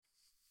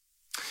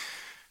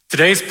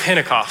Today's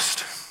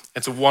Pentecost.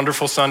 It's a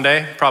wonderful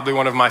Sunday, probably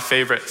one of my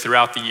favorite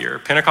throughout the year.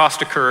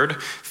 Pentecost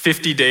occurred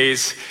 50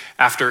 days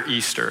after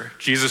Easter.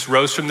 Jesus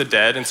rose from the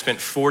dead and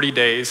spent 40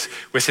 days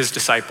with his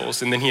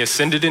disciples, and then he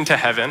ascended into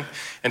heaven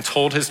and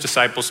told his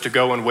disciples to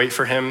go and wait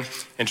for him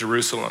in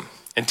Jerusalem.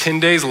 And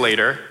 10 days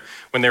later,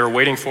 when they were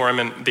waiting for him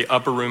in the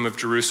upper room of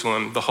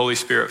Jerusalem, the Holy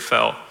Spirit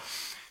fell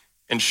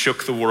and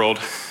shook the world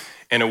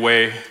in a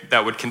way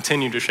that would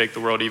continue to shake the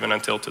world even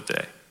until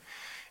today.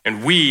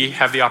 And we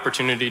have the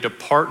opportunity to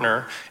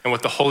partner in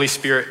what the Holy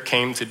Spirit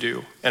came to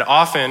do. And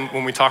often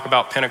when we talk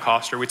about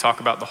Pentecost or we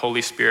talk about the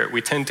Holy Spirit,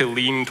 we tend to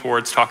lean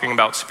towards talking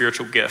about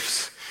spiritual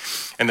gifts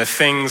and the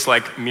things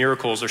like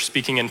miracles or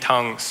speaking in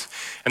tongues.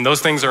 And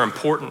those things are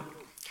important.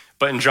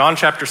 But in John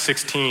chapter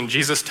 16,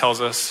 Jesus tells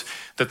us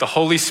that the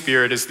Holy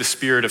Spirit is the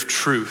Spirit of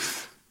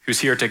truth, who's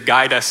here to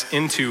guide us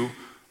into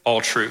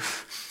all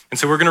truth. And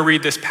so we're gonna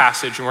read this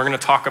passage and we're gonna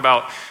talk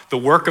about the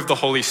work of the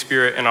Holy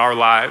Spirit in our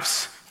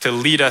lives to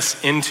lead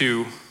us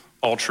into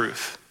all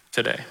truth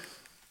today.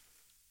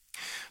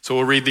 So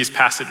we'll read these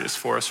passages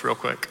for us real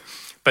quick.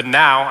 But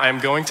now I am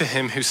going to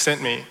him who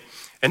sent me,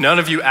 and none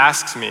of you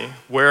asks me,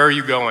 where are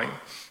you going?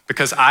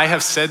 Because I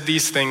have said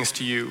these things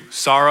to you,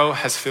 sorrow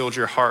has filled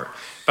your heart.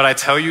 But I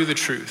tell you the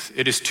truth,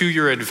 it is to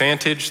your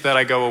advantage that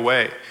I go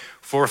away.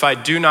 For if I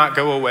do not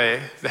go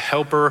away, the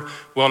helper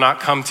will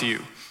not come to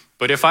you.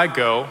 But if I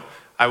go,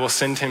 I will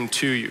send him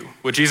to you.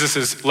 What Jesus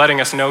is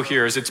letting us know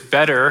here is it's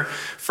better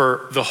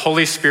for the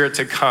Holy Spirit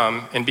to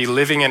come and be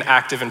living and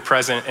active and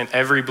present in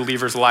every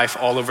believer's life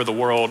all over the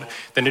world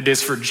than it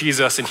is for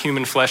Jesus in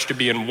human flesh to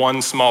be in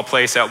one small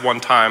place at one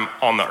time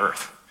on the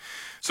earth.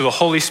 So the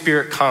Holy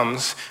Spirit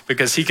comes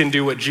because he can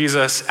do what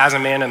Jesus as a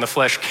man in the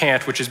flesh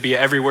can't, which is be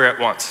everywhere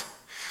at once.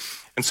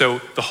 And so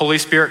the Holy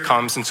Spirit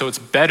comes, and so it's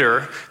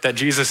better that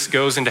Jesus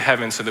goes into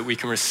heaven so that we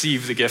can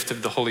receive the gift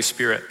of the Holy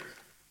Spirit.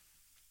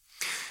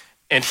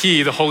 And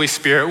he, the Holy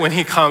Spirit, when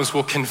he comes,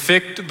 will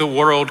convict the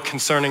world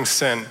concerning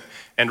sin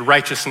and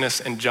righteousness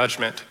and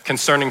judgment.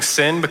 Concerning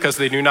sin, because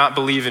they do not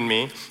believe in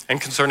me, and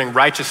concerning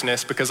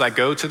righteousness, because I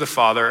go to the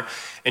Father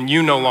and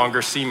you no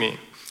longer see me.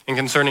 And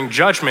concerning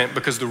judgment,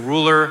 because the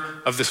ruler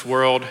of this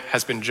world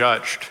has been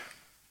judged.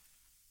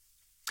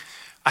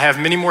 I have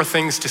many more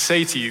things to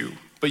say to you,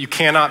 but you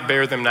cannot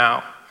bear them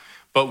now.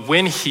 But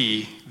when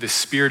he, the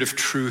Spirit of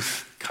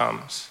truth,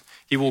 comes,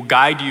 he will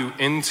guide you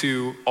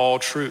into all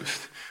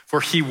truth. For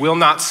he will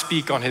not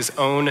speak on his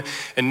own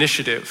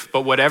initiative,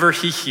 but whatever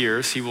he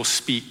hears, he will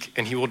speak,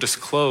 and he will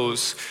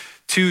disclose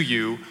to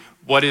you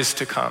what is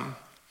to come.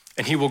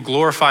 And he will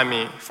glorify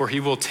me, for he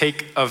will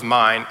take of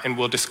mine and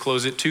will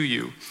disclose it to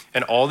you.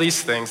 And all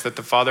these things that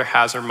the Father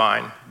has are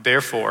mine.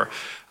 Therefore,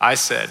 I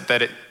said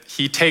that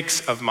he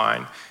takes of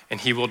mine,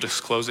 and he will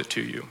disclose it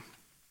to you.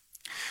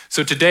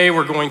 So today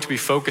we're going to be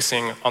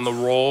focusing on the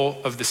role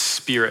of the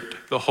Spirit,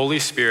 the Holy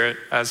Spirit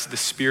as the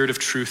Spirit of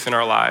truth in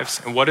our lives.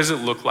 And what does it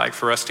look like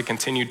for us to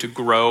continue to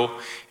grow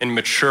and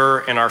mature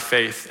in our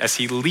faith as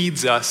he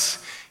leads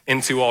us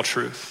into all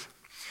truth?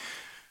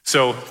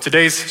 So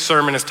today's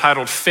sermon is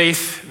titled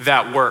Faith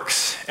That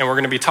Works. And we're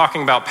gonna be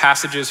talking about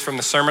passages from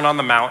the Sermon on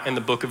the Mount in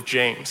the book of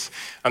James.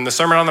 The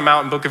Sermon on the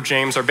Mount and book of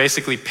James are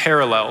basically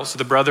parallels.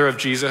 The brother of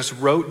Jesus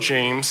wrote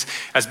James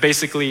as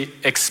basically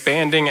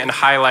expanding and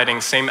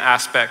highlighting same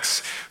aspects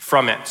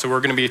from it. So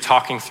we're gonna be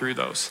talking through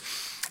those.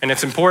 And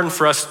it's important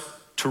for us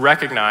to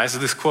recognize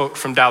this quote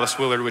from Dallas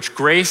Willard, which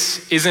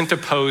grace isn't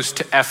opposed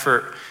to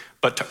effort,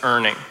 but to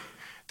earning.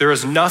 There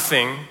is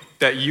nothing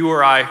that you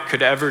or I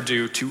could ever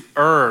do to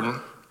earn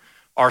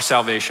our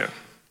salvation.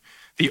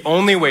 The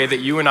only way that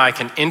you and I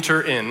can enter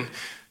in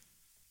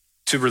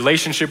to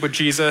relationship with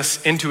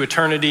Jesus, into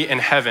eternity in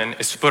heaven,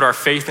 is to put our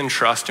faith and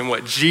trust in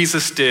what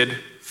Jesus did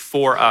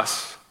for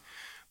us.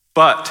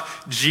 But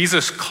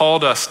Jesus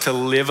called us to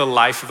live a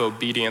life of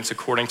obedience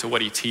according to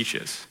what he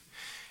teaches.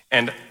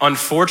 And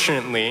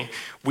unfortunately,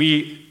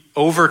 we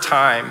over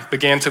time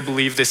began to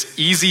believe this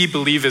easy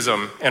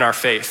believism in our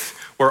faith,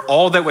 where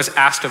all that was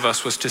asked of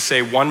us was to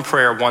say one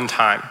prayer one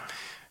time.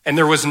 And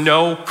there was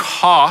no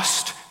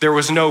cost, there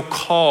was no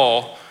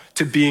call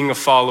to being a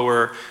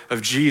follower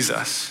of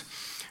Jesus.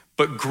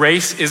 But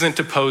grace isn't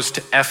opposed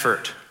to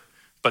effort,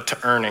 but to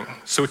earning.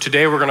 So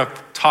today we're gonna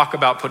talk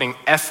about putting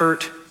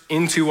effort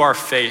into our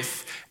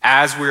faith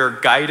as we are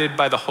guided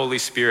by the Holy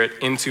Spirit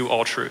into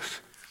all truth.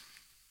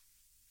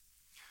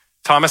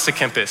 Thomas à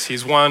Kempis,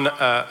 he's one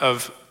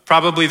of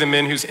probably the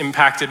men who's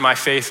impacted my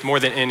faith more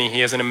than any.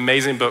 He has an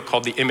amazing book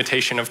called The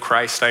Imitation of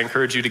Christ. I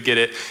encourage you to get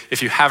it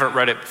if you haven't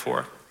read it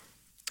before.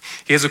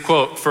 He has a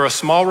quote, "For a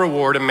small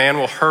reward, a man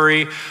will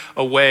hurry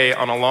away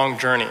on a long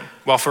journey,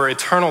 while for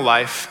eternal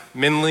life,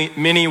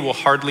 many will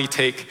hardly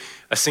take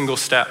a single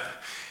step."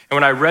 And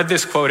when I read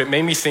this quote, it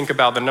made me think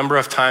about the number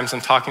of times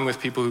I'm talking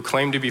with people who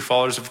claim to be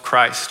followers of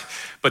Christ,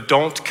 but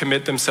don't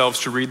commit themselves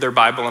to read their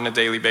Bible on a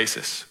daily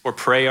basis, or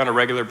pray on a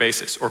regular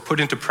basis, or put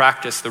into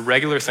practice the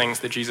regular things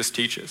that Jesus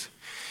teaches.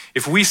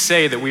 If we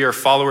say that we are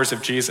followers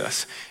of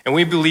Jesus, and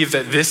we believe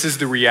that this is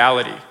the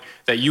reality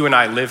that you and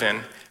I live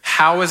in,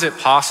 how is it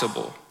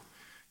possible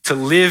to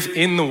live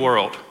in the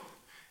world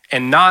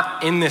and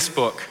not in this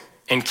book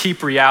and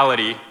keep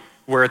reality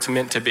where it's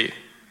meant to be.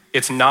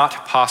 It's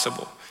not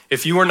possible.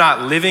 If you are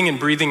not living and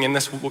breathing in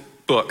this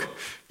book,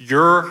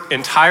 your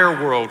entire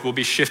world will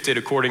be shifted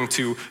according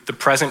to the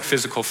present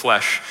physical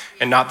flesh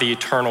and not the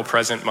eternal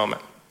present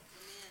moment.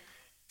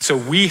 So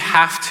we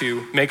have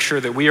to make sure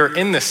that we are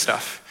in this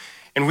stuff,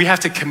 and we have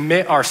to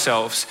commit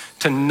ourselves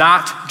to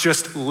not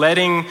just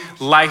letting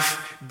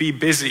life be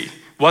busy.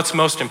 What's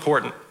most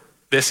important?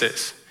 This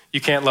is.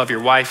 You can't love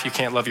your wife, you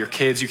can't love your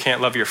kids, you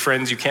can't love your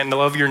friends, you can't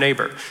love your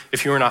neighbor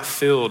if you are not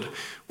filled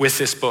with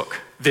this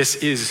book. This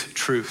is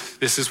truth.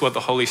 This is what the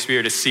Holy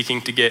Spirit is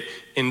seeking to get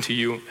into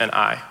you and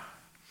I.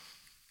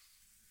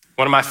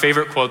 One of my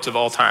favorite quotes of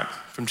all time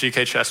from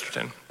G.K.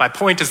 Chesterton. My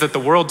point is that the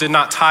world did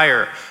not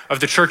tire of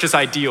the church's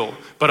ideal,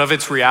 but of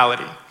its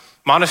reality.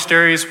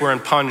 Monasteries were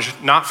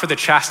impunged not for the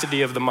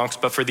chastity of the monks,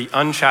 but for the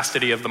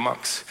unchastity of the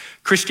monks.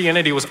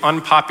 Christianity was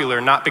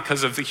unpopular not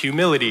because of the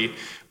humility,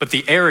 but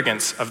the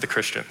arrogance of the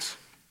Christians.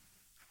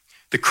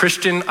 The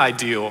Christian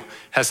ideal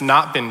has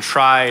not been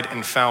tried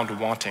and found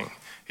wanting.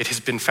 It has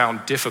been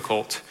found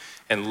difficult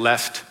and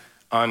left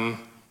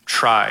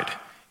untried.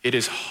 It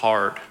is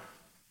hard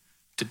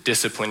to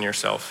discipline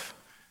yourself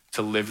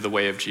to live the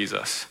way of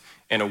Jesus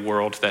in a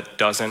world that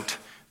doesn't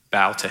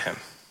bow to him.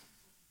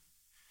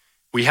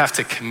 We have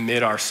to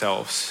commit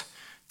ourselves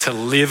to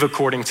live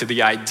according to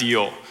the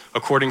ideal,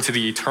 according to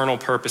the eternal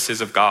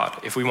purposes of God,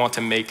 if we want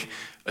to make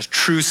a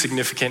true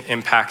significant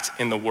impact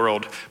in the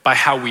world by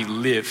how we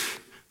live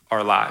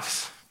our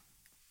lives.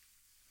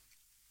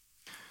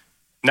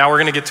 Now we're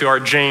going to get to our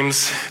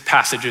James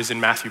passages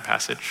and Matthew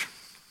passage.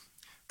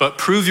 But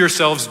prove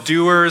yourselves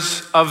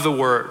doers of the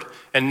word,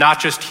 and not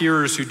just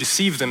hearers who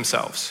deceive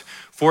themselves.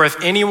 For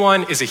if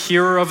anyone is a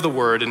hearer of the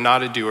word and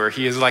not a doer,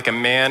 he is like a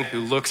man who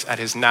looks at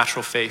his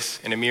natural face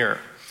in a mirror.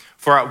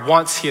 For at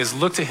once he has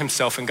looked at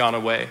himself and gone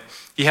away.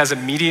 He has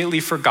immediately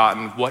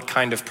forgotten what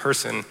kind of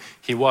person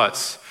he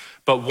was.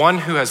 But one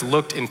who has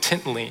looked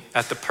intently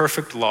at the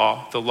perfect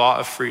law, the law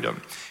of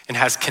freedom, and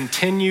has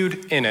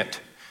continued in it,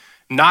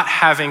 not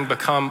having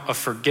become a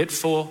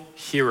forgetful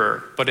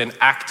hearer, but an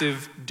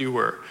active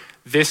doer,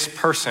 this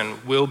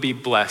person will be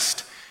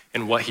blessed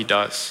in what he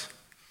does.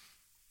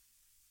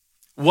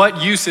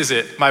 What use is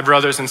it, my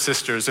brothers and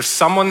sisters, if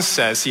someone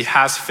says he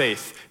has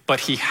faith,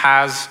 but he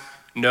has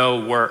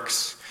no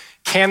works?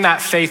 Can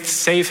that faith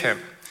save him?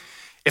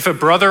 If a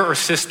brother or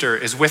sister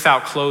is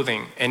without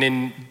clothing and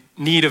in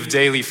need of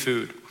daily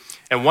food,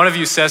 and one of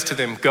you says to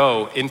them,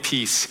 go in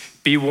peace,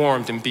 be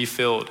warmed and be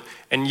filled,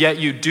 and yet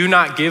you do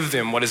not give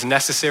them what is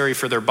necessary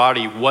for their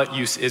body, what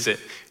use is it?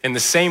 In the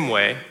same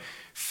way,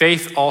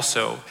 faith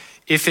also,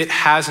 if it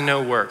has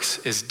no works,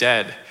 is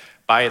dead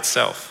by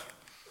itself.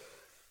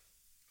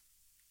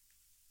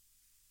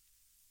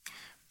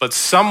 But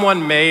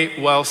someone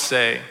may well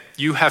say,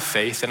 you have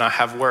faith and I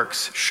have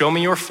works. Show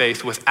me your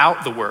faith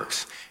without the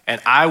works, and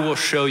I will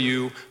show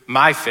you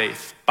my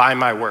faith by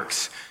my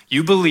works.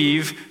 You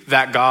believe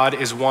that God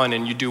is one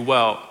and you do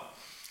well.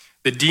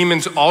 The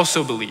demons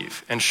also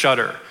believe and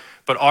shudder.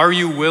 But are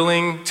you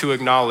willing to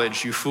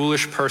acknowledge, you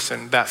foolish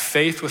person, that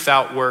faith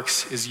without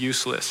works is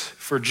useless?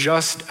 For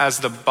just as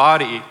the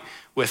body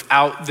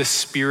without the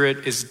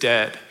spirit is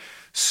dead,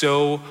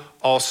 so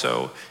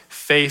also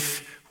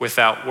faith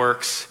without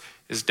works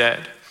is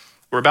dead.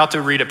 We're about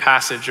to read a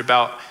passage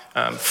about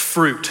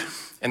fruit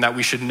and that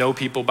we should know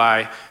people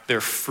by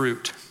their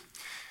fruit.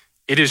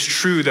 It is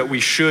true that we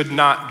should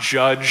not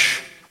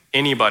judge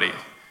anybody,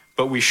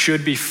 but we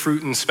should be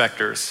fruit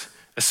inspectors,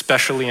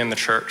 especially in the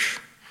church.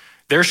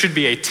 There should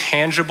be a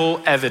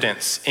tangible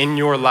evidence in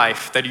your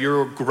life that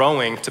you're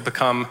growing to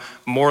become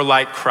more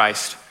like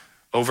Christ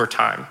over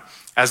time.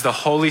 As the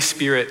Holy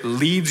Spirit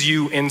leads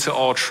you into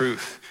all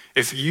truth,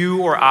 if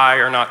you or I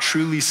are not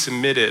truly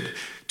submitted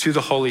to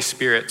the Holy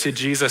Spirit, to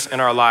Jesus in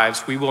our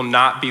lives, we will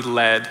not be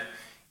led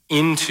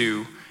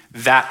into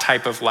that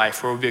type of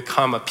life where we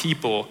become a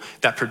people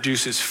that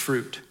produces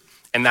fruit,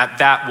 and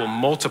that will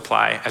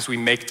multiply as we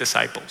make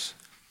disciples.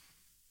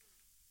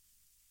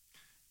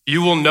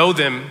 You will know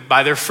them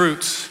by their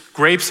fruits.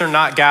 Grapes are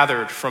not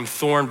gathered from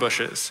thorn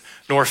bushes,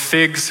 nor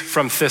figs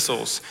from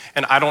thistles.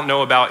 And I don't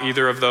know about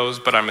either of those,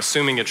 but I'm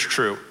assuming it's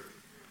true.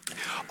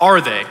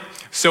 Are they?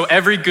 So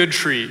every good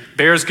tree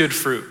bears good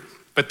fruit,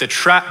 but the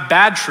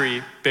bad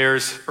tree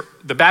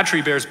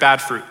bears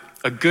bad fruit.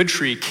 A good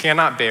tree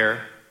cannot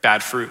bear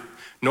bad fruit,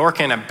 nor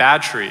can a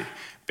bad tree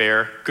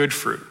bear good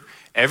fruit.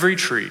 Every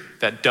tree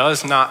that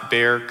does not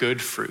bear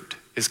good fruit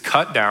is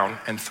cut down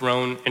and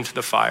thrown into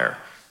the fire.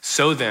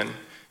 So then,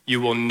 you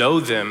will know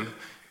them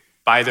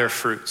by their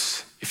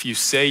fruits. If you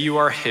say you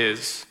are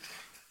his,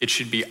 it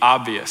should be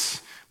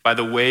obvious by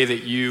the way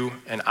that you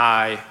and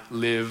I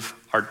live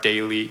our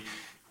daily,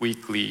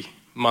 weekly,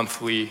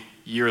 monthly,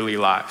 yearly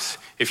lives.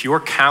 If your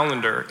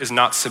calendar is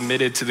not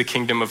submitted to the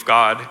kingdom of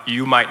God,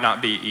 you might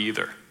not be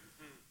either.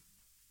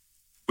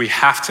 We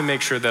have to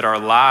make sure that our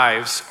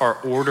lives are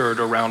ordered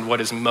around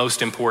what is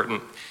most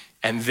important,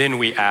 and then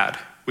we add.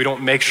 We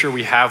don't make sure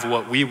we have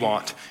what we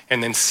want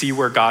and then see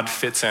where God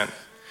fits in.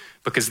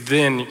 because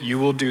then you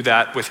will do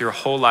that with your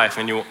whole life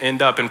and you will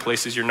end up in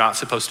places you're not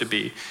supposed to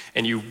be,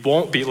 and you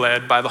won't be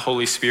led by the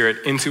Holy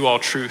Spirit into all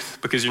truth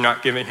because you're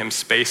not giving him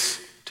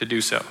space to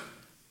do so.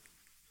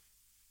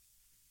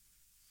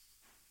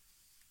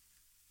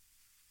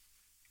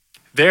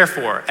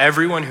 Therefore,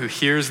 everyone who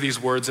hears these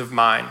words of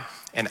mine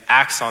and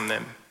acts on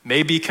them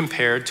may be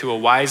compared to a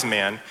wise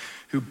man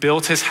who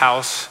built his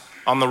house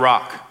on the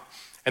rock.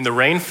 And the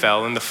rain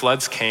fell, and the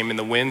floods came, and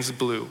the winds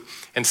blew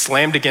and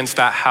slammed against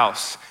that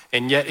house.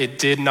 And yet it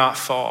did not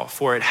fall,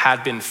 for it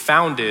had been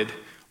founded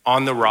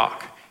on the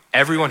rock.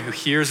 Everyone who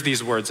hears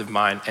these words of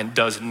mine and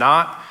does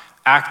not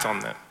act on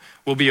them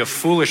will be a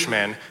foolish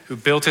man who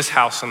built his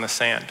house on the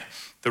sand.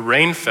 The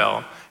rain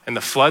fell, and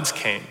the floods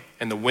came,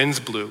 and the winds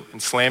blew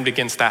and slammed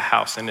against that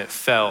house, and it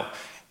fell,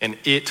 and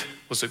it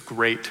was a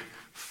great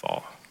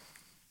fall.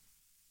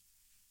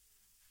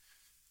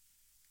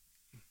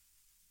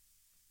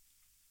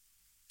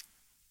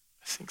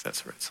 I think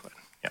that's the right slide.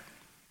 Yeah.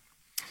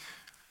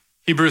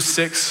 Hebrews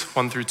 6,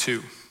 1 through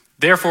 2.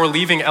 Therefore,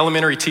 leaving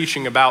elementary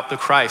teaching about the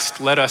Christ,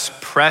 let us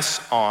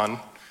press on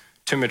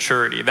to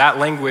maturity. That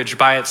language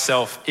by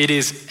itself, it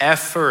is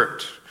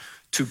effort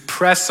to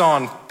press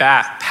on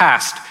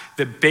past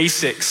the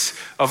basics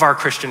of our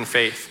Christian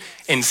faith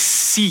and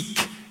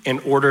seek in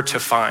order to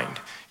find.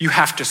 You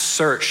have to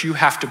search, you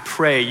have to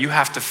pray, you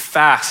have to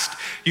fast,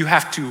 you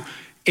have to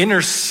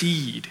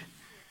intercede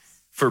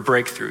for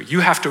breakthrough. You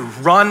have to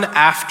run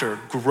after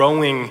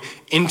growing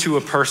into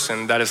a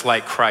person that is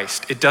like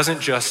Christ. It doesn't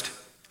just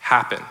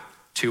happen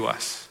to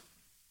us.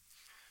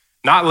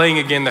 Not laying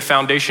again the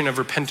foundation of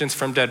repentance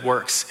from dead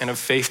works and of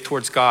faith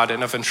towards God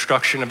and of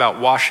instruction about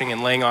washing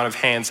and laying on of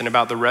hands and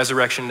about the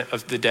resurrection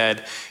of the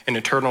dead and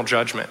eternal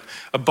judgment.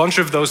 A bunch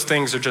of those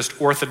things are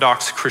just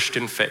orthodox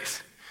Christian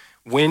faith.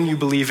 When you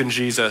believe in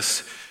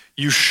Jesus,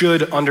 you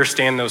should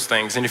understand those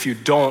things. And if you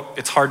don't,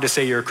 it's hard to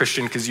say you're a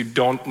Christian because you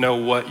don't know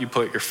what you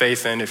put your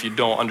faith in if you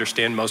don't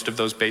understand most of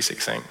those basic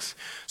things.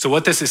 So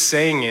what this is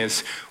saying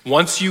is,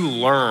 once you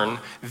learn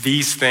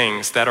these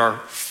things that are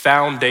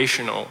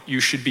foundational, you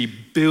should be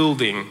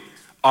building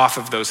off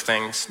of those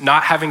things,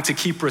 not having to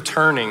keep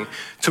returning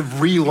to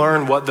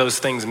relearn what those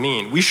things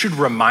mean. We should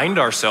remind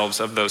ourselves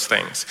of those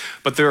things,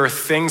 but there are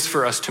things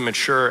for us to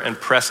mature and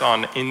press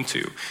on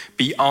into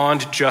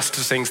beyond just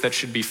the things that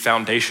should be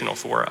foundational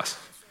for us.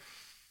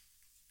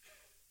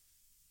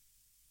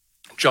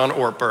 John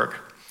Ortberg,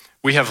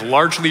 we have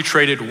largely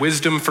traded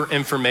wisdom for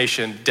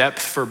information,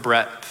 depth for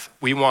breadth.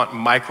 We want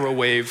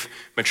microwave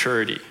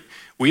maturity.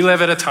 We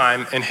live at a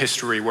time in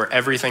history where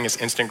everything is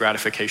instant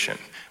gratification.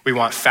 We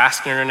want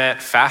fast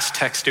internet, fast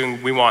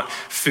texting. We want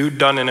food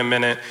done in a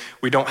minute.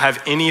 We don't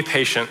have any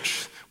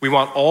patience. We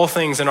want all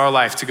things in our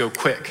life to go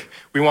quick.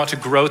 We want to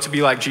grow to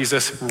be like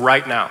Jesus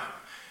right now.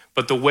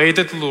 But the way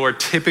that the Lord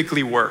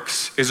typically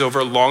works is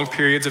over long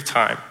periods of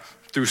time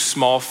through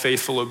small,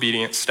 faithful,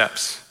 obedient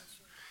steps.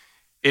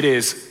 It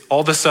is all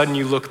of a sudden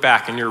you look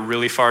back and you're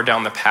really far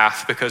down the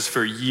path because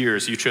for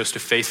years you chose to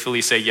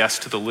faithfully say yes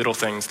to the little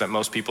things that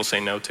most people say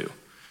no to.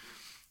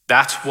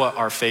 That's what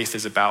our faith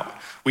is about.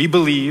 We're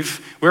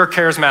a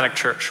charismatic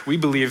church. We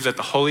believe that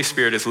the Holy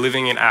Spirit is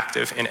living and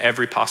active in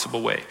every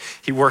possible way.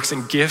 He works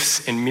in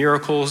gifts, in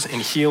miracles,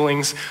 in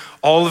healings,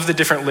 all of the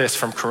different lists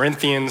from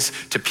Corinthians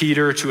to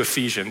Peter to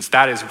Ephesians.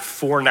 That is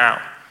for now.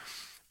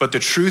 But the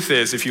truth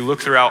is, if you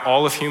look throughout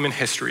all of human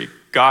history,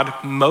 God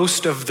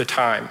most of the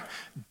time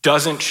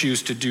doesn't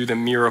choose to do the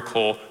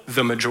miracle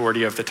the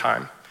majority of the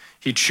time.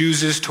 He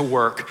chooses to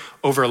work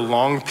over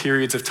long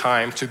periods of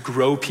time to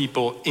grow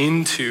people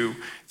into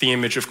the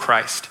image of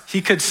Christ.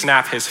 He could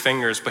snap his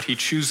fingers, but he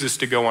chooses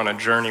to go on a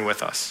journey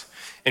with us.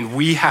 And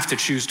we have to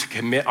choose to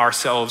commit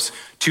ourselves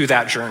to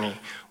that journey,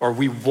 or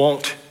we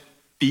won't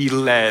be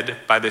led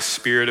by the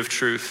Spirit of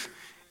truth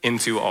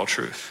into all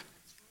truth.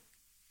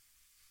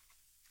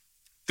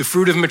 The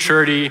fruit of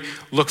maturity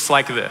looks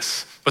like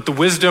this. But the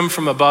wisdom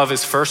from above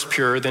is first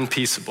pure, then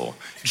peaceable,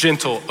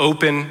 gentle,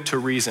 open to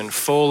reason,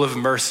 full of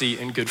mercy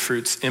and good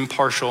fruits,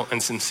 impartial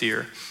and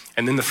sincere.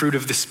 And then the fruit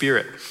of the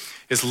Spirit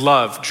is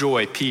love,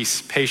 joy,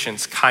 peace,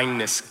 patience,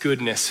 kindness,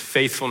 goodness,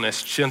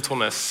 faithfulness,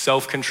 gentleness,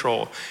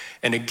 self-control.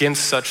 And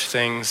against such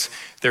things,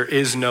 there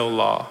is no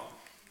law.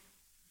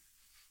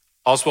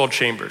 Oswald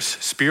Chambers,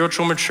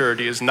 spiritual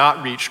maturity is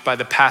not reached by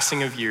the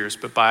passing of years,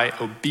 but by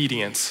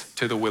obedience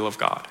to the will of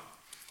God.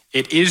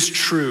 It is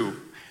true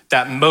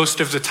that most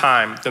of the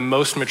time, the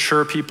most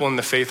mature people in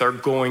the faith are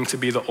going to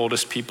be the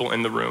oldest people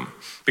in the room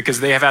because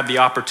they have had the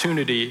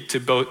opportunity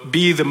to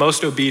be the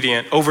most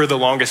obedient over the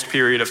longest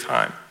period of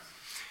time.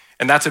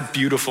 And that's a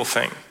beautiful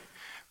thing.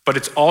 But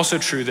it's also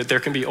true that there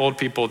can be old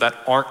people that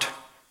aren't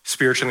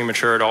spiritually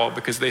mature at all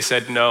because they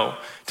said no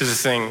to the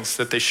things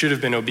that they should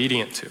have been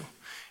obedient to.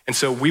 And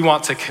so we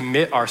want to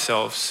commit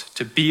ourselves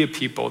to be a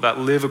people that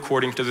live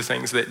according to the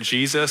things that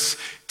Jesus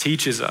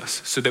teaches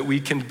us so that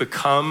we can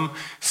become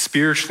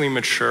spiritually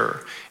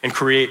mature and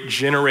create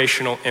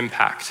generational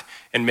impact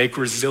and make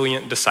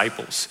resilient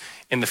disciples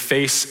in the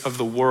face of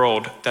the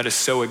world that is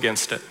so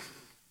against it.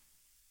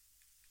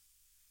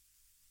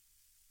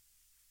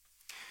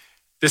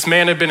 This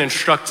man had been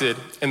instructed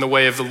in the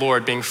way of the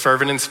Lord, being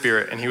fervent in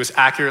spirit, and he was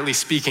accurately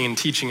speaking and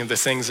teaching of the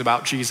things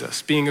about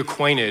Jesus, being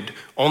acquainted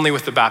only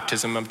with the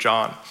baptism of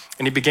John.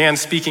 And he began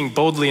speaking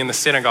boldly in the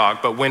synagogue,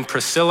 but when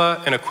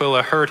Priscilla and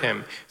Aquila heard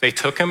him, they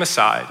took him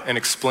aside and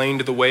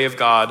explained the way of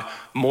God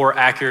more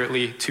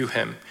accurately to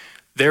him.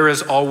 There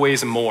is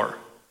always more.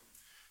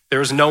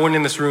 There is no one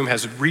in this room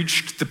has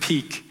reached the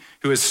peak,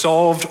 who has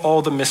solved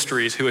all the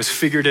mysteries, who has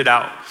figured it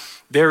out.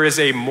 There is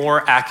a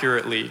more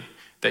accurately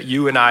that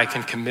you and I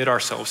can commit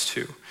ourselves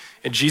to.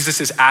 And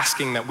Jesus is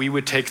asking that we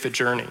would take the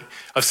journey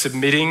of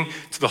submitting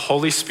to the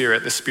Holy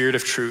Spirit, the Spirit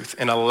of truth,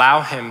 and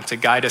allow him to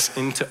guide us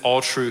into all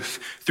truth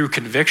through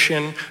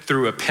conviction,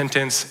 through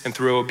repentance, and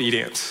through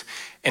obedience.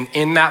 And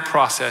in that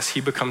process, he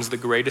becomes the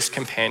greatest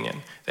companion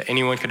that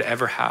anyone could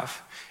ever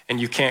have.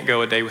 And you can't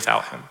go a day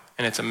without him.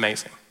 And it's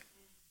amazing.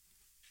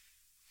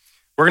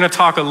 We're going to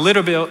talk a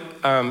little bit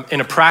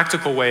in a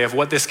practical way of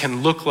what this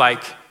can look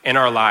like in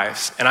our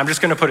lives. And I'm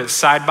just going to put it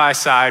side by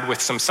side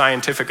with some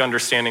scientific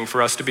understanding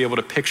for us to be able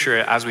to picture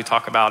it as we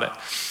talk about it.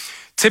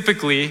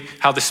 Typically,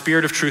 how the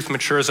Spirit of truth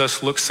matures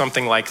us looks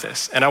something like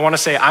this. And I want to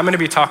say, I'm going to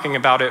be talking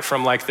about it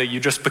from like the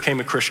you just became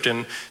a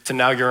Christian to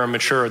now you're a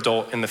mature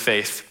adult in the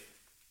faith.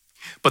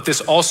 But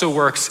this also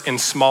works in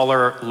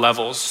smaller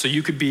levels. So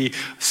you could be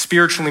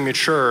spiritually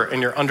mature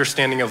in your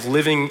understanding of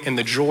living in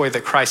the joy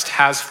that Christ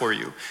has for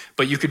you.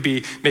 But you could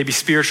be maybe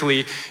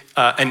spiritually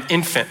an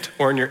infant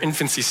or in your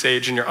infancy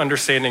stage in your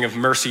understanding of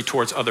mercy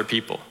towards other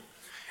people.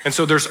 And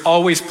so there's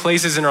always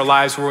places in our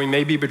lives where we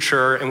may be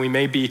mature and we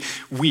may be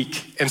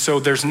weak. And so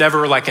there's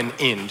never like an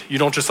end. You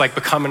don't just like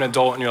become an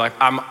adult and you're like,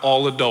 I'm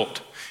all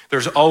adult.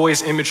 There's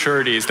always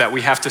immaturities that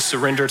we have to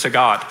surrender to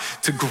God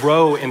to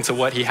grow into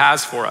what he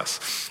has for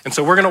us. And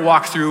so we're going to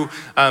walk through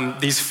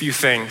these few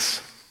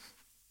things.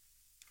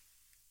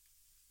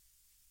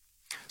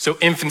 So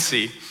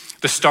infancy,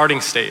 the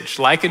starting stage,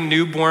 like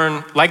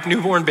newborn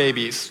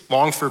babies,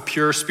 long for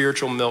pure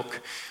spiritual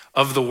milk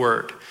of the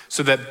word,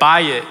 so that by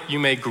it you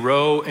may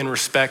grow in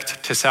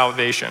respect to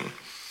salvation.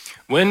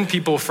 When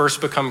people first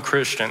become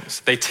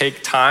Christians, they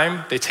take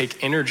time, they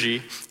take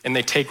energy, and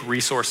they take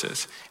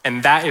resources.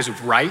 And that is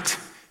right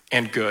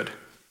and good.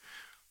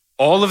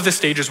 All of the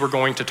stages we're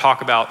going to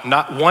talk about,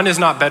 one is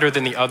not better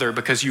than the other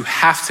because you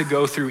have to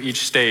go through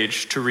each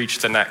stage to reach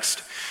the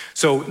next.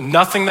 So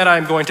nothing that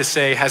I'm going to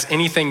say has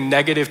anything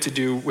negative to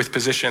do with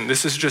position.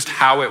 This is just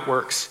how it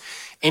works.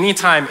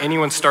 Anytime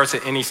anyone starts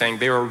at anything,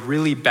 they are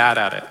really bad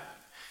at it.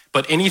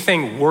 But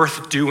anything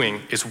worth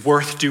doing is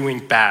worth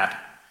doing bad.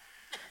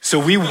 So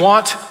we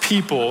want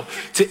people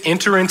to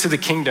enter into the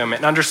kingdom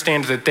and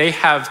understand that they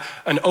have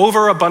an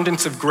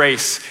overabundance of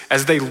grace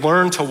as they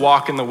learn to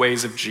walk in the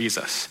ways of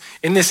Jesus.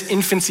 In this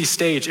infancy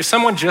stage, if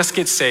someone just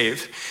gets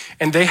saved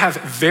and they have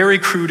very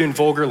crude and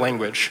vulgar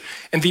language,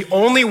 and the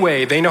only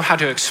way they know how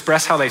to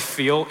express how they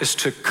feel is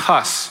to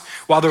cuss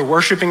while they're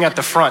worshiping at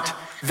the front,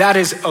 that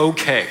is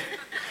okay.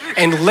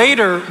 And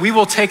later, we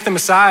will take them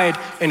aside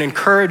and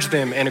encourage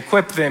them and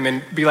equip them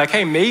and be like,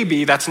 hey,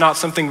 maybe that's not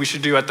something we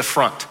should do at the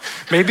front.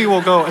 Maybe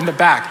we'll go in the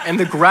back, and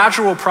the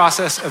gradual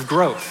process of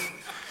growth.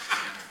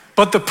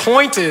 But the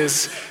point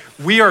is,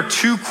 we are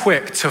too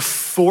quick to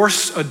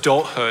force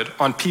adulthood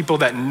on people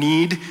that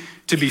need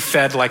to be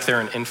fed like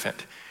they're an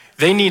infant.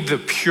 They need the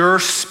pure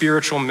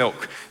spiritual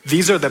milk.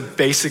 These are the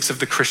basics of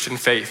the Christian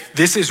faith.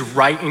 This is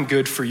right and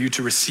good for you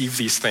to receive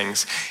these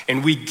things.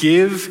 And we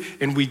give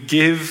and we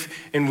give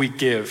and we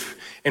give.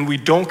 And we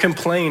don't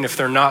complain if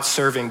they're not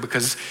serving,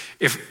 because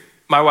if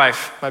my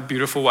wife, my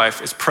beautiful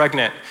wife, is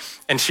pregnant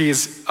and she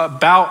is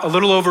about a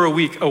little over a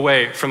week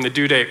away from the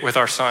due date with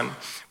our son,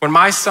 when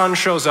my son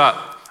shows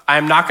up, I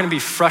am not going to be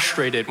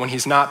frustrated when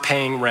he's not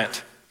paying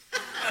rent.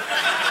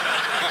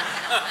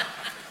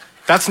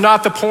 That's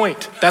not the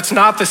point. That's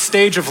not the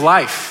stage of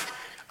life.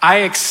 I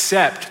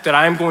accept that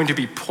I'm going to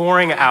be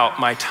pouring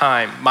out my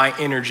time, my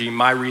energy,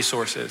 my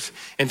resources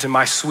into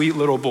my sweet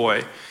little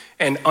boy,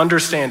 and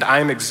understand I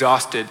am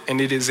exhausted,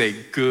 and it is a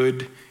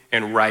good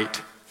and right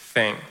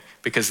thing,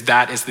 because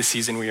that is the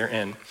season we are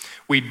in.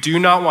 We do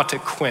not want to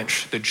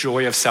quench the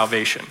joy of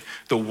salvation.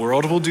 The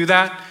world will do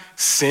that,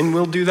 sin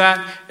will do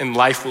that, and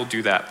life will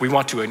do that. We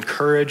want to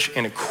encourage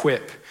and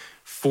equip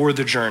for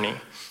the journey.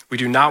 We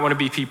do not want to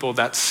be people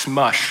that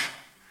smush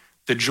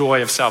the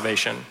joy of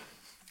salvation.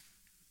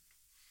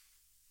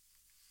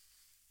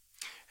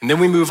 And then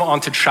we move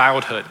on to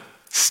childhood,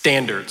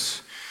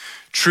 standards.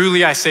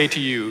 Truly I say to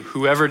you,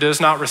 whoever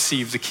does not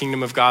receive the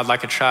kingdom of God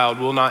like a child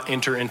will not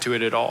enter into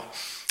it at all.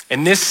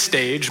 In this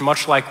stage,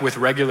 much like with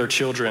regular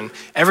children,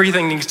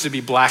 everything needs to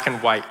be black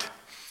and white.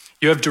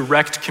 You have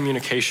direct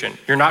communication.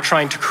 You're not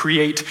trying to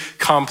create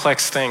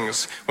complex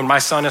things. When my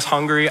son is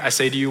hungry, I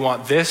say, do you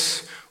want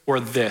this or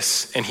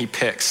this? And he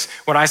picks.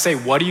 When I say,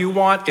 what do you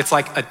want? It's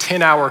like a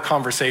 10-hour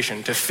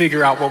conversation to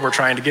figure out what we're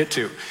trying to get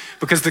to,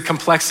 because the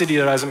complexity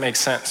doesn't make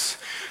sense.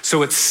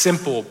 So it's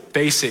simple,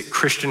 basic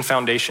Christian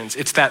foundations.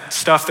 It's that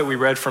stuff that we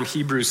read from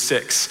Hebrews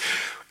 6.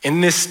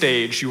 In this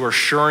stage, you are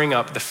shoring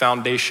up the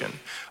foundation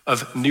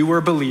of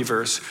newer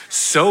believers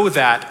so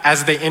that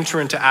as they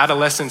enter into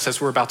adolescence, as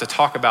we're about to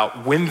talk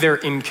about, when they're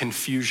in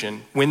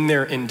confusion, when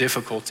they're in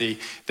difficulty,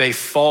 they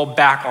fall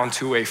back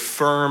onto a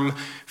firm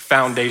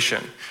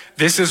foundation.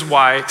 This is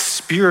why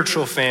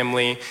spiritual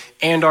family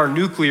and our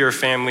nuclear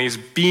families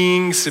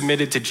being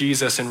submitted to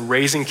Jesus and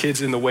raising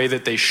kids in the way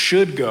that they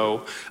should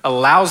go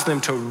allows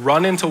them to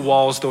run into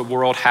walls the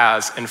world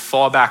has and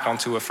fall back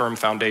onto a firm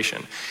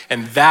foundation.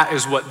 And that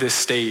is what this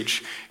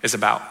stage is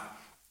about.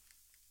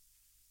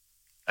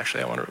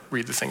 Actually, I want to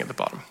read the thing at the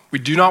bottom. We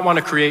do not want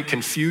to create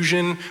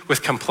confusion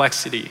with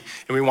complexity,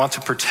 and we want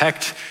to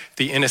protect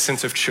the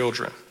innocence of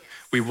children.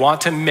 We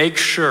want to make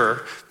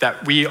sure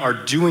that we are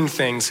doing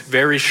things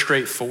very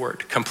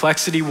straightforward.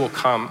 Complexity will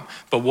come,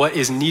 but what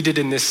is needed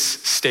in this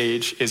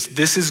stage is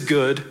this is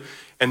good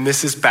and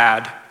this is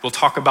bad. We'll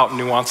talk about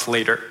nuance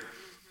later.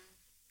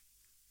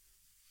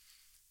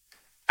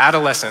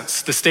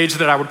 Adolescence, the stage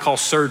that I would call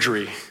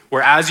surgery,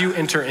 where as you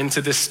enter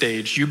into this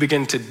stage, you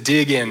begin to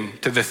dig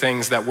into the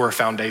things that were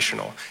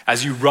foundational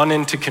as you run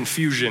into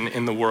confusion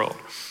in the world.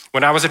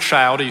 When I was a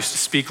child, I used to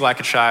speak like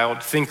a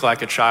child, think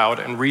like a child,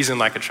 and reason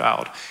like a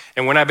child.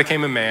 And when I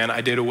became a man,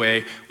 I did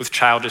away with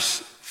childish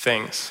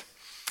things.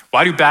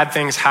 Why do bad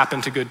things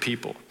happen to good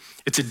people?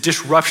 It's a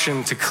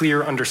disruption to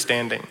clear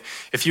understanding.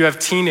 If you have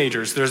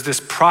teenagers, there's this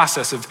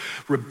process of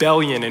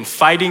rebellion and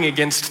fighting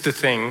against the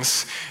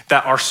things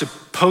that are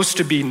supposed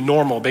to be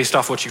normal based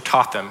off what you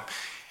taught them.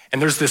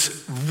 And there's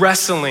this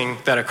wrestling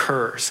that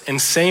occurs. And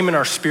same in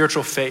our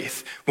spiritual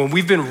faith. When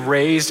we've been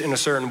raised in a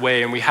certain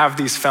way and we have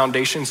these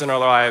foundations in our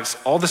lives,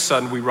 all of a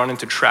sudden we run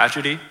into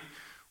tragedy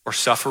or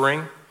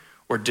suffering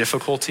or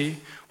difficulty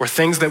or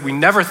things that we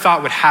never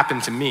thought would happen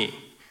to me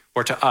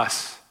or to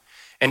us.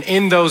 And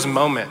in those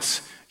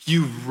moments,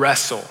 you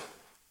wrestle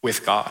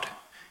with God.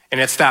 And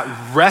it's that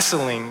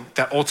wrestling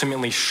that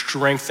ultimately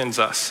strengthens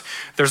us.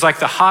 There's like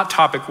the hot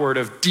topic word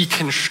of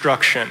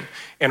deconstruction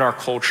in our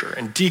culture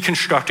and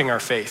deconstructing our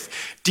faith.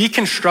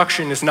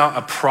 Deconstruction is not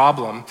a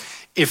problem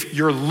if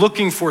you're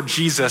looking for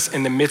Jesus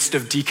in the midst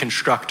of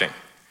deconstructing.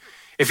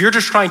 If you're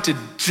just trying to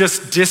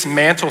just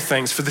dismantle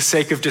things for the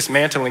sake of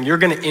dismantling, you're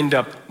gonna end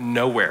up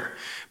nowhere.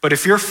 But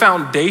if your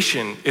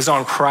foundation is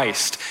on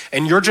Christ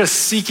and you're just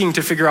seeking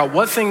to figure out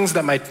what things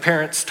that my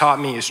parents taught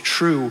me is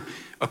true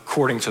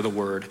according to the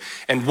word,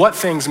 and what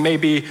things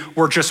maybe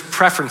were just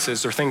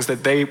preferences or things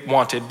that they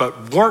wanted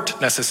but weren't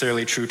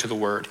necessarily true to the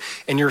word,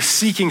 and you're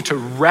seeking to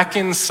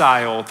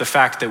reconcile the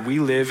fact that we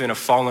live in a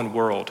fallen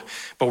world,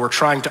 but we're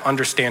trying to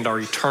understand our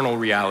eternal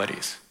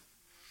realities.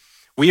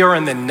 We are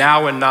in the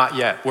now and not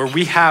yet, where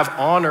we have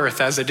on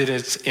earth as it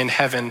is in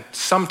heaven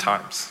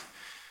sometimes,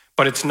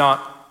 but it's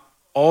not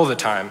all the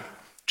time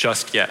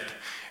just yet.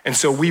 And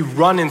so we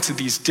run into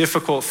these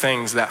difficult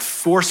things that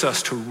force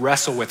us to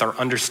wrestle with our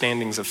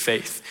understandings of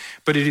faith.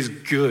 But it is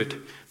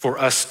good for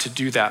us to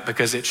do that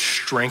because it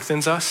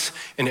strengthens us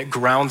and it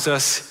grounds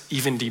us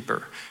even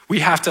deeper.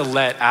 We have to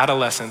let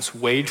adolescents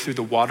wade through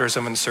the waters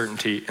of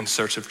uncertainty in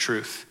search of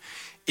truth.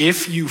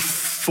 If you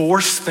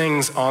force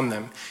things on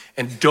them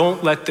and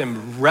don't let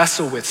them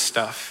wrestle with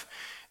stuff,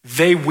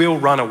 they will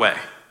run away.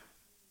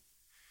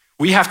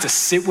 We have to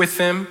sit with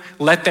them,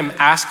 let them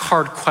ask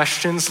hard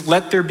questions,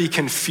 let there be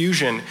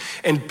confusion,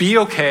 and be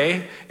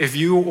okay if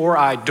you or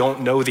I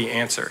don't know the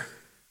answer.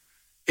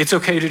 It's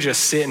okay to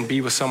just sit and be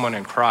with someone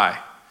and cry.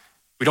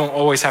 We don't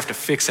always have to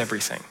fix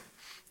everything.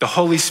 The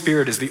Holy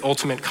Spirit is the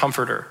ultimate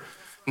comforter,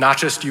 not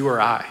just you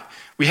or I.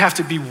 We have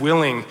to be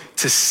willing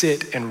to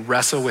sit and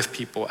wrestle with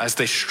people as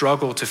they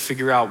struggle to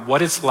figure out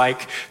what it's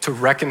like to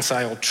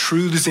reconcile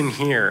truths in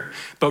here,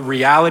 but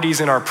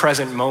realities in our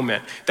present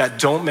moment that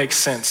don't make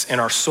sense in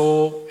our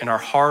soul, in our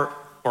heart,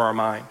 or our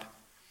mind.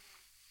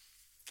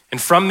 And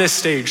from this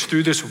stage,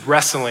 through this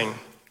wrestling,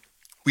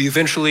 we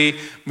eventually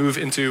move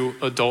into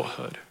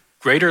adulthood.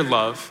 Greater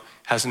love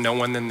has no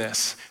one than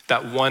this,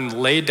 that one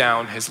laid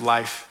down his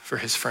life for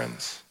his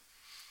friends.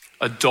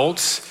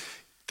 Adults,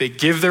 they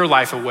give their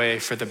life away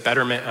for the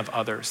betterment of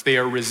others. They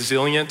are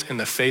resilient in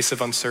the face of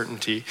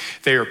uncertainty.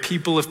 They are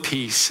people of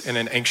peace in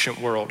an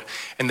ancient world,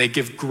 and they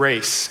give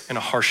grace in a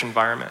harsh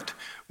environment.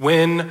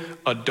 When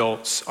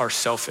adults are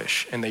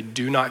selfish and they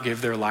do not give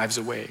their lives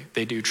away,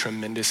 they do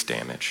tremendous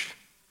damage.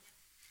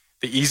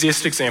 The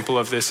easiest example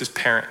of this is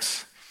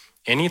parents.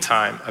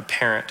 Anytime a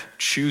parent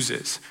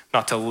chooses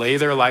not to lay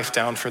their life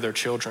down for their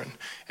children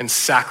and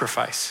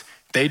sacrifice,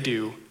 they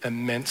do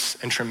immense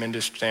and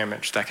tremendous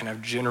damage that can have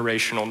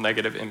generational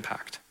negative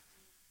impact.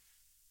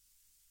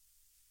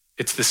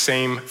 It's the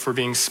same for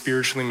being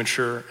spiritually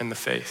mature in the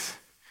faith.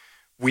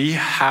 We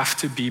have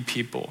to be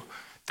people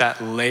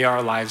that lay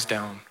our lives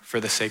down for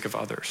the sake of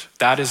others.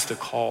 That is the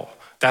call.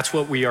 That's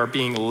what we are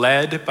being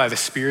led by the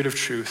Spirit of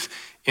truth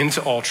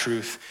into all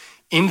truth,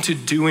 into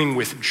doing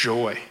with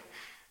joy.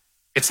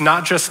 It's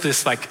not just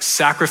this like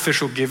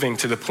sacrificial giving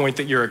to the point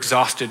that you're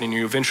exhausted and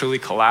you eventually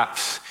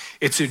collapse.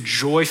 It's a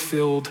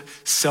joy-filled,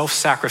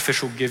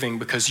 self-sacrificial giving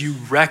because you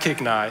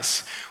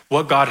recognize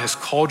what God has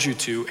called you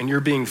to and you're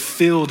being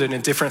filled in a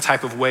different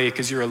type of way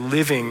because you're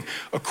living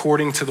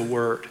according to the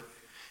word.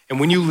 And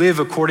when you live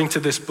according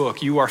to this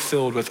book, you are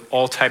filled with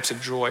all types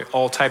of joy,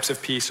 all types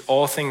of peace,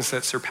 all things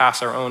that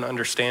surpass our own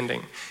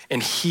understanding.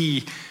 And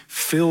he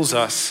fills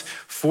us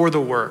for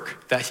the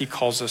work that he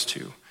calls us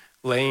to,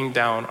 laying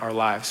down our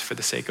lives for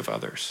the sake of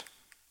others.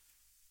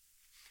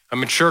 A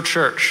mature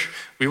church,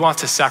 we want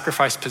to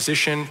sacrifice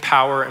position,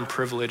 power, and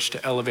privilege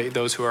to elevate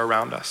those who are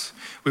around us.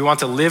 We want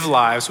to live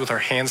lives with our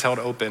hands held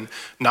open,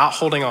 not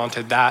holding on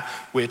to that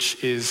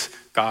which is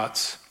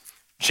God's.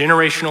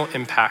 Generational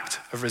impact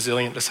of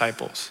resilient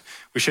disciples.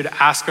 We should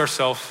ask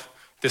ourselves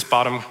this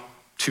bottom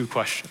two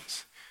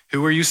questions.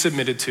 Who are you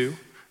submitted to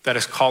that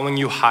is calling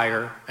you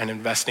higher and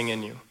investing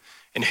in you?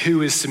 And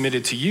who is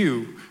submitted to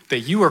you that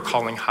you are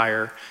calling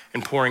higher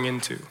and pouring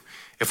into?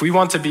 If we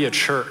want to be a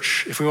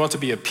church, if we want to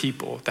be a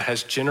people that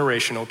has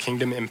generational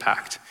kingdom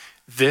impact,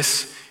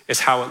 this is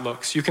how it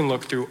looks. You can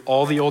look through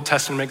all the Old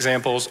Testament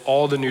examples,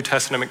 all the New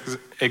Testament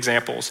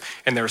examples,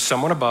 and there is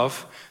someone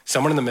above,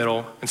 someone in the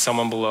middle, and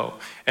someone below.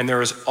 And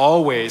there is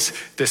always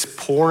this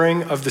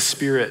pouring of the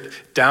Spirit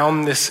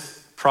down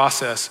this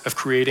process of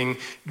creating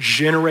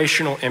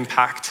generational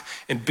impact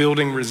and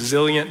building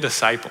resilient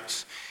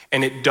disciples.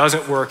 And it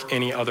doesn't work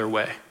any other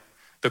way.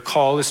 The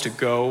call is to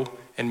go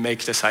and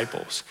make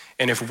disciples.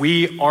 And if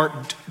we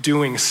aren't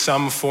doing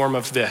some form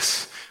of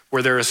this,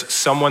 where there is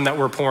someone that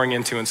we're pouring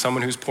into and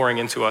someone who's pouring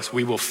into us,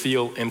 we will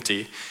feel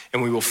empty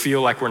and we will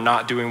feel like we're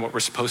not doing what we're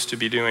supposed to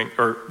be doing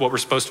or what we're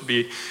supposed to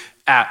be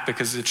at,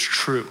 because it's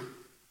true.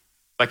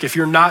 Like if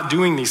you're not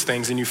doing these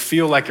things and you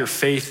feel like your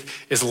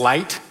faith is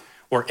light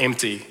or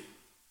empty,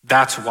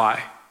 that's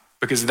why,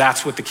 because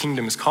that's what the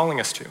kingdom is calling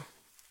us to.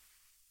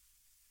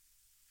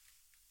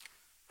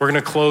 We're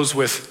gonna close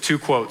with two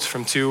quotes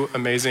from two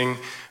amazing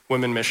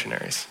women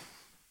missionaries.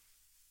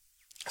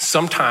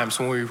 Sometimes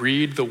when we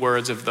read the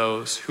words of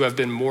those who have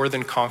been more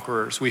than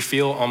conquerors, we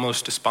feel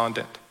almost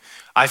despondent.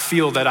 I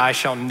feel that I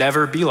shall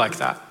never be like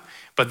that.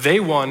 But they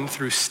won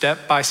through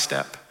step,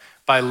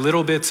 by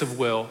little bits of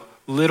will,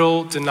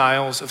 little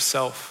denials of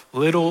self,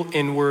 little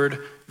inward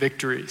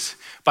victories.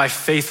 By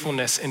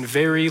faithfulness in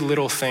very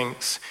little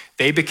things,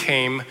 they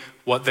became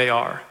what they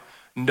are.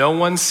 No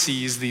one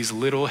sees these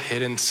little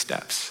hidden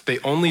steps. They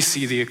only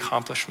see the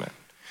accomplishment.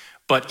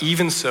 But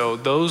even so,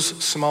 those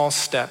small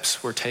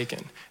steps were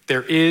taken.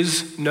 There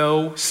is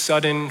no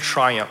sudden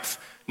triumph,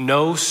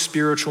 no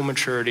spiritual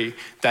maturity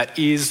that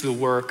is the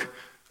work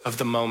of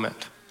the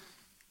moment.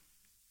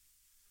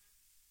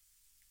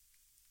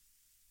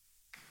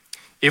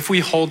 If we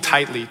hold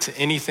tightly to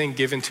anything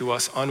given to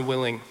us,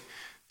 unwilling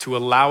to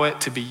allow it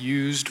to be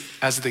used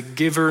as the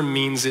giver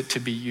means it to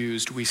be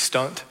used, we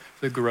stunt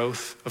the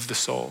growth of the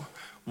soul.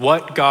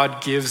 What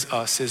God gives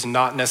us is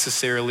not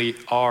necessarily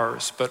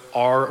ours, but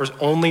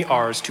only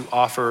ours to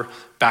offer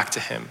back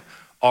to him,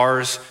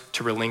 ours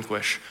to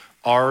relinquish,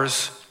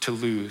 ours to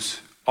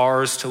lose,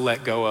 ours to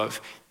let go of.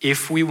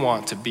 If we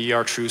want to be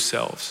our true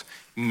selves,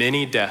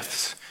 many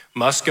deaths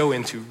must go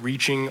into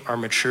reaching our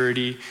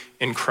maturity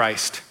in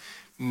Christ.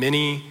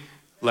 Many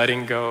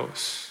letting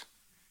goes.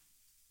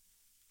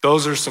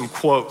 Those are some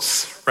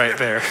quotes right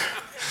there.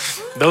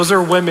 Those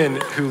are women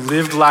who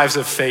lived lives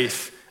of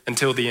faith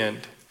until the end.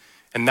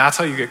 And that's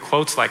how you get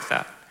quotes like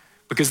that,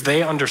 because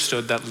they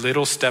understood that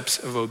little steps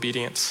of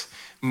obedience,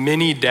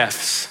 many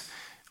deaths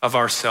of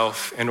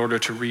ourself in order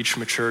to reach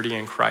maturity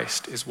in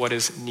Christ is what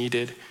is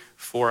needed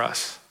for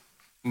us.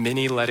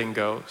 Many letting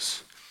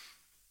goes.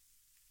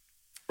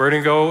 We're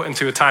gonna go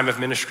into a time of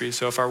ministry.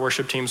 So if our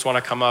worship teams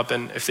wanna come up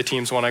and if the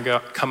teams wanna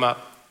come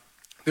up,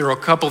 there are a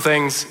couple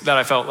things that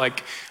I felt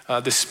like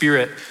the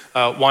Spirit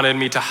wanted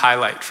me to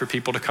highlight for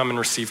people to come and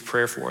receive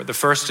prayer for. The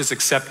first is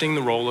accepting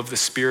the role of the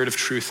Spirit of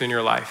truth in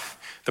your life,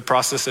 the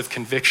process of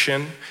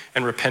conviction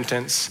and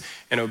repentance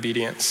and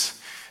obedience.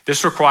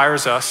 This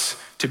requires us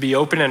to be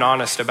open and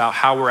honest about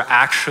how we're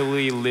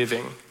actually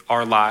living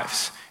our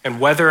lives and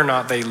whether or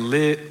not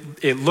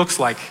it looks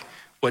like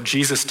what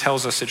Jesus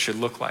tells us it should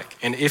look like.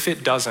 And if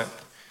it doesn't,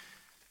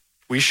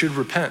 we should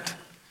repent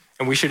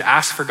and we should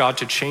ask for God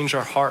to change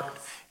our heart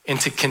and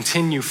to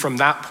continue from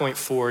that point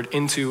forward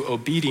into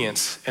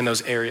obedience in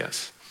those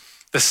areas.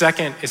 The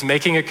second is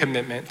making a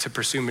commitment to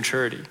pursue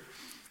maturity.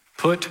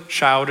 Put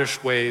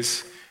childish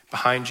ways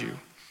behind you.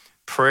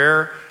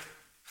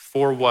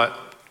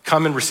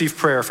 Come and receive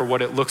prayer for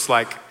what it looks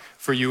like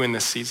for you in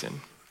this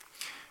season.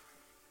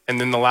 And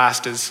then the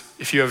last is,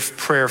 if you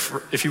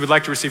would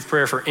like to receive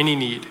prayer for any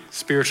need,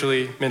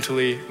 spiritually,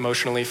 mentally,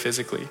 emotionally,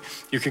 physically,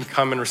 you can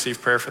come and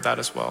receive prayer for that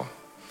as well.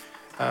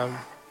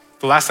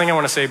 The last thing I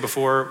want to say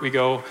before we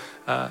go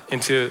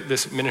into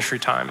this ministry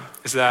time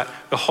is that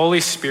the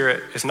Holy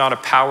Spirit is not a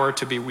power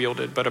to be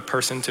wielded, but a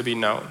person to be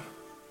known.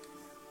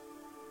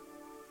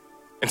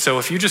 And so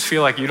if you just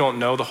feel like you don't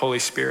know the Holy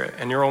Spirit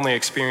and your only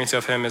experience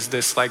of him is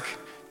this like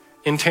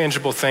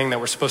intangible thing that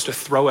we're supposed to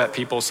throw at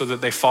people so that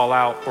they fall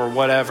out or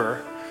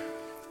whatever,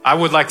 I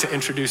would like to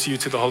introduce you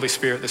to the Holy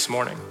Spirit this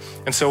morning,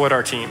 and so would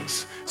our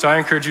teams. So I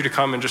encourage you to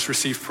come and just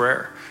receive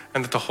prayer,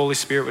 and that the Holy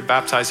Spirit would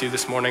baptize you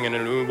this morning in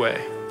a new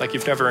way, like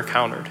you've never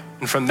encountered.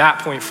 And from that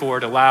point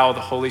forward, allow the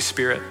Holy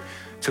Spirit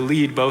to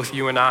lead both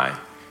you and I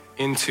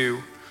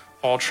into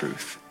all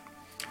truth.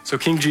 So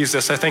King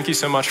Jesus, I thank you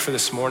so much for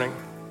this morning.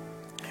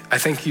 I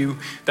thank you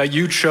that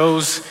you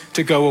chose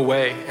to go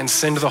away and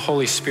send the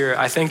Holy Spirit.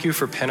 I thank you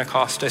for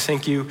Pentecost. I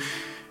thank you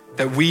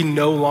that we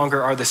no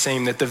longer are the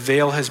same, that the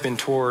veil has been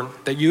torn,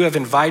 that you have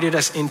invited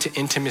us into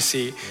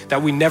intimacy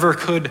that we never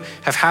could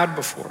have had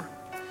before.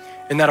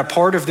 And that a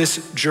part of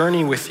this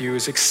journey with you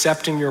is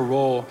accepting your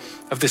role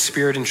of the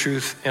Spirit and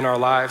truth in our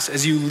lives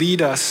as you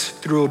lead us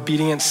through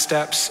obedient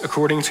steps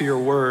according to your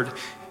word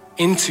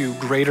into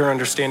greater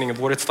understanding of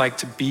what it's like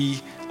to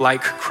be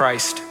like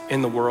Christ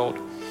in the world.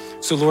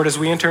 So Lord, as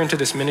we enter into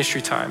this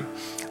ministry time,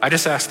 I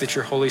just ask that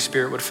your Holy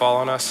Spirit would fall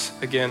on us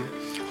again.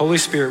 Holy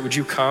Spirit, would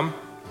you come?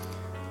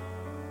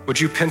 Would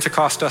you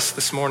Pentecost us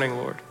this morning,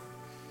 Lord?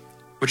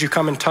 Would you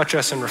come and touch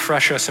us and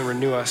refresh us and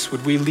renew us?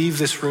 Would we leave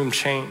this room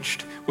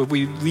changed? Would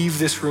we leave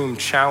this room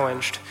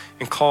challenged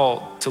and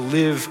called to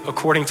live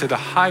according to the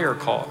higher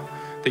call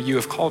that you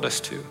have called us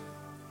to?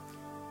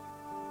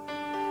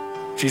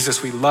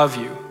 Jesus, we love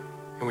you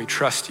and we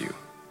trust you.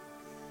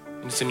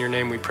 And it's in your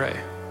name we pray.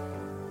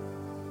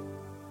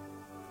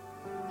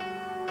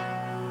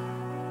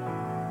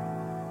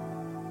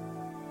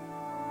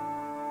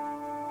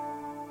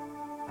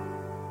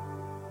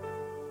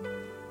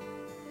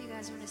 You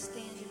guys were to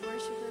stand.